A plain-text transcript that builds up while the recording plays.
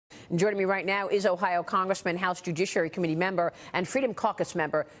And joining me right now is Ohio Congressman, House Judiciary Committee member, and Freedom Caucus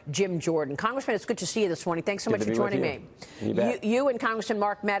member Jim Jordan. Congressman, it's good to see you this morning. Thanks so much for joining me. You and Congressman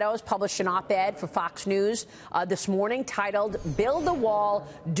Mark Meadows published an op-ed for Fox News this morning titled "Build the Wall,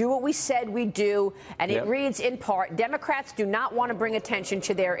 Do What We Said We'd Do," and it reads in part, Democrats do not want to bring attention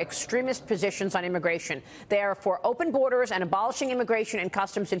to their extremist positions on immigration. They are for open borders and abolishing immigration and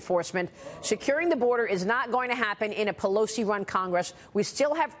customs enforcement. Securing the border is not going to happen in a Pelosi-run Congress. We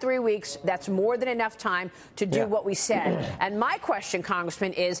still have 3 weeks. That's more than enough time to do what we said. And my question,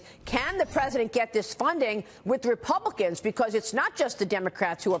 Congressman, is can the president get this funding with Republicans? Because it's not just the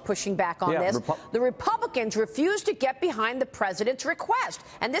Democrats who are pushing back on this. The Republicans refuse to get behind the president's request.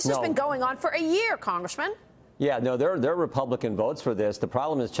 And this has been going on for a year, Congressman. Yeah, no, there are Republican votes for this. The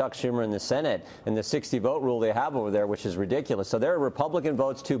problem is Chuck Schumer in the Senate and the 60-vote rule they have over there, which is ridiculous. So there are Republican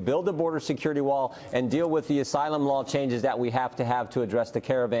votes to build the border security wall and deal with the asylum law changes that we have to address the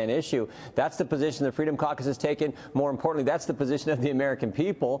caravan issue. That's the position the Freedom Caucus has taken. More importantly, that's the position of the American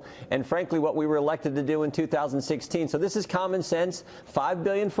people and, frankly, what we were elected to do in 2016. So this is common sense. $5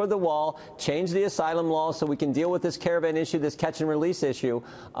 billion for the wall, change the asylum law so we can deal with this caravan issue, this catch and release issue.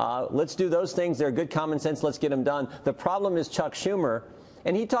 Let's do those things. They're good common sense. Let's get them done. The problem is Chuck Schumer,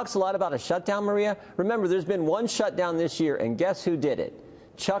 and he talks a lot about a shutdown, Maria. Remember, there's been one shutdown this year, and guess who did it?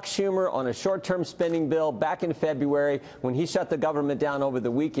 Chuck Schumer on a short-term spending bill back in February when he shut the government down over the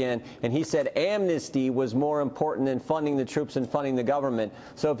weekend, and he said amnesty was more important than funding the troops and funding the government.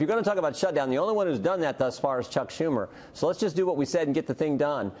 So if you're going to talk about shutdown, the only one who's done that thus far is Chuck Schumer. So let's just do what we said and get the thing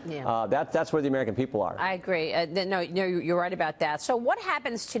done. Yeah. That's where the American people are. I agree. No, you're right about that. So what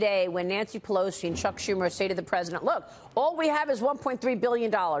happens today when Nancy Pelosi and Chuck Schumer say to the president, look, all we have is $1.3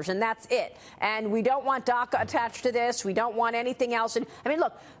 billion, and that's it. And we don't want DACA attached to this. We don't want anything else. And I mean,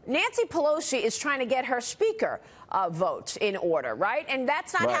 look, Nancy Pelosi is trying to get her speaker votes in order, right? And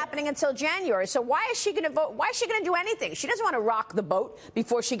that's not happening until January. So why is she going to vote? Why is she going to do anything? She doesn't want to rock the boat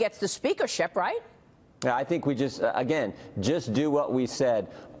before she gets the speakership, right? Yeah, I think we just, again, just do what we said.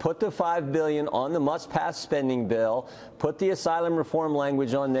 Put the $5 billion on the must-pass spending bill, put the asylum reform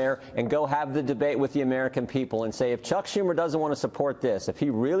language on there, and go have the debate with the American people and say, if Chuck Schumer doesn't want to support this, if he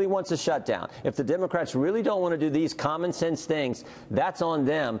really wants a shutdown, if the Democrats really don't want to do these common sense things, that's on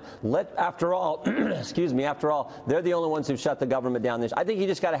them. After all, excuse me, after all, they're the only ones who shut the government down. I think you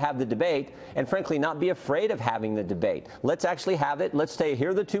just got to have the debate and, frankly, not be afraid of having the debate. Let's actually have it. Let's say,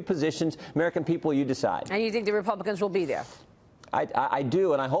 here are the two positions. American people, you decide. And you think the Republicans will be there? I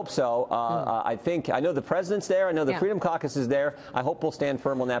do, and I hope so. I know the president's there. I know the Freedom Caucus is there. I hope we'll stand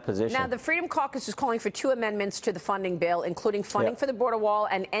firm on that position. Now, the Freedom Caucus is calling for 2 amendments to the funding bill, including funding for the border wall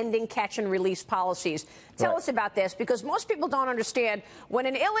and ending catch and release policies. Tell us about this, because most people don't understand when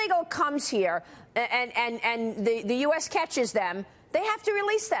an illegal comes here and the U.S. catches them, they have to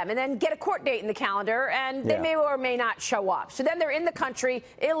release them and then get a court date in the calendar, and they may or may not show up. So then they're in the country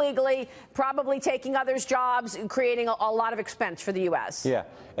illegally, probably taking others' jobs and creating a lot of expense for the U.S. Yeah,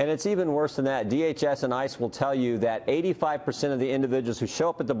 and it's even worse than that. DHS and ICE will tell you that 85% of the individuals who show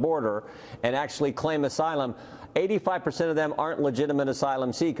up at the border and actually claim asylum, 85% of them aren't legitimate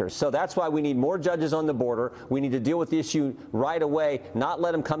asylum seekers. So that's why we need more judges on the border. We need to deal with the issue right away, not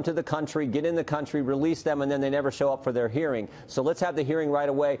let them come to the country, get in the country, release them, and then they never show up for their hearing. So let's have the hearing right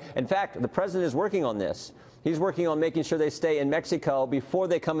away. In fact, the president is working on this. He's working on making sure they stay in Mexico before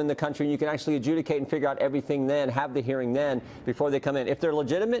they come in the country, and you can actually adjudicate and figure out everything then, have the hearing then before they come in. If they're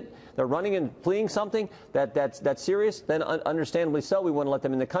legitimate, they're running and fleeing something that's serious, then understandably so, we want to let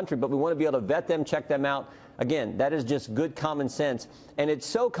them in the country, but we want to be able to vet them, check them out. Again, that is just good common sense, and it's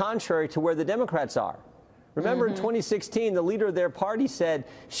so contrary to where the Democrats are. Remember, in 2016, the leader of their party said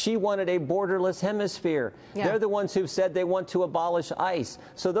she wanted a borderless hemisphere. They're the ones who said they want to abolish ICE.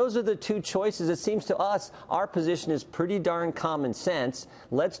 So those are the two choices. It seems to us our position is pretty darn common sense.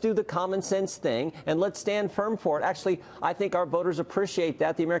 Let's do the common sense thing, and let's stand firm for it. Actually, I think our voters appreciate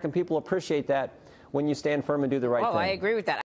that. The American people appreciate that when you stand firm and do the right thing. I agree with that.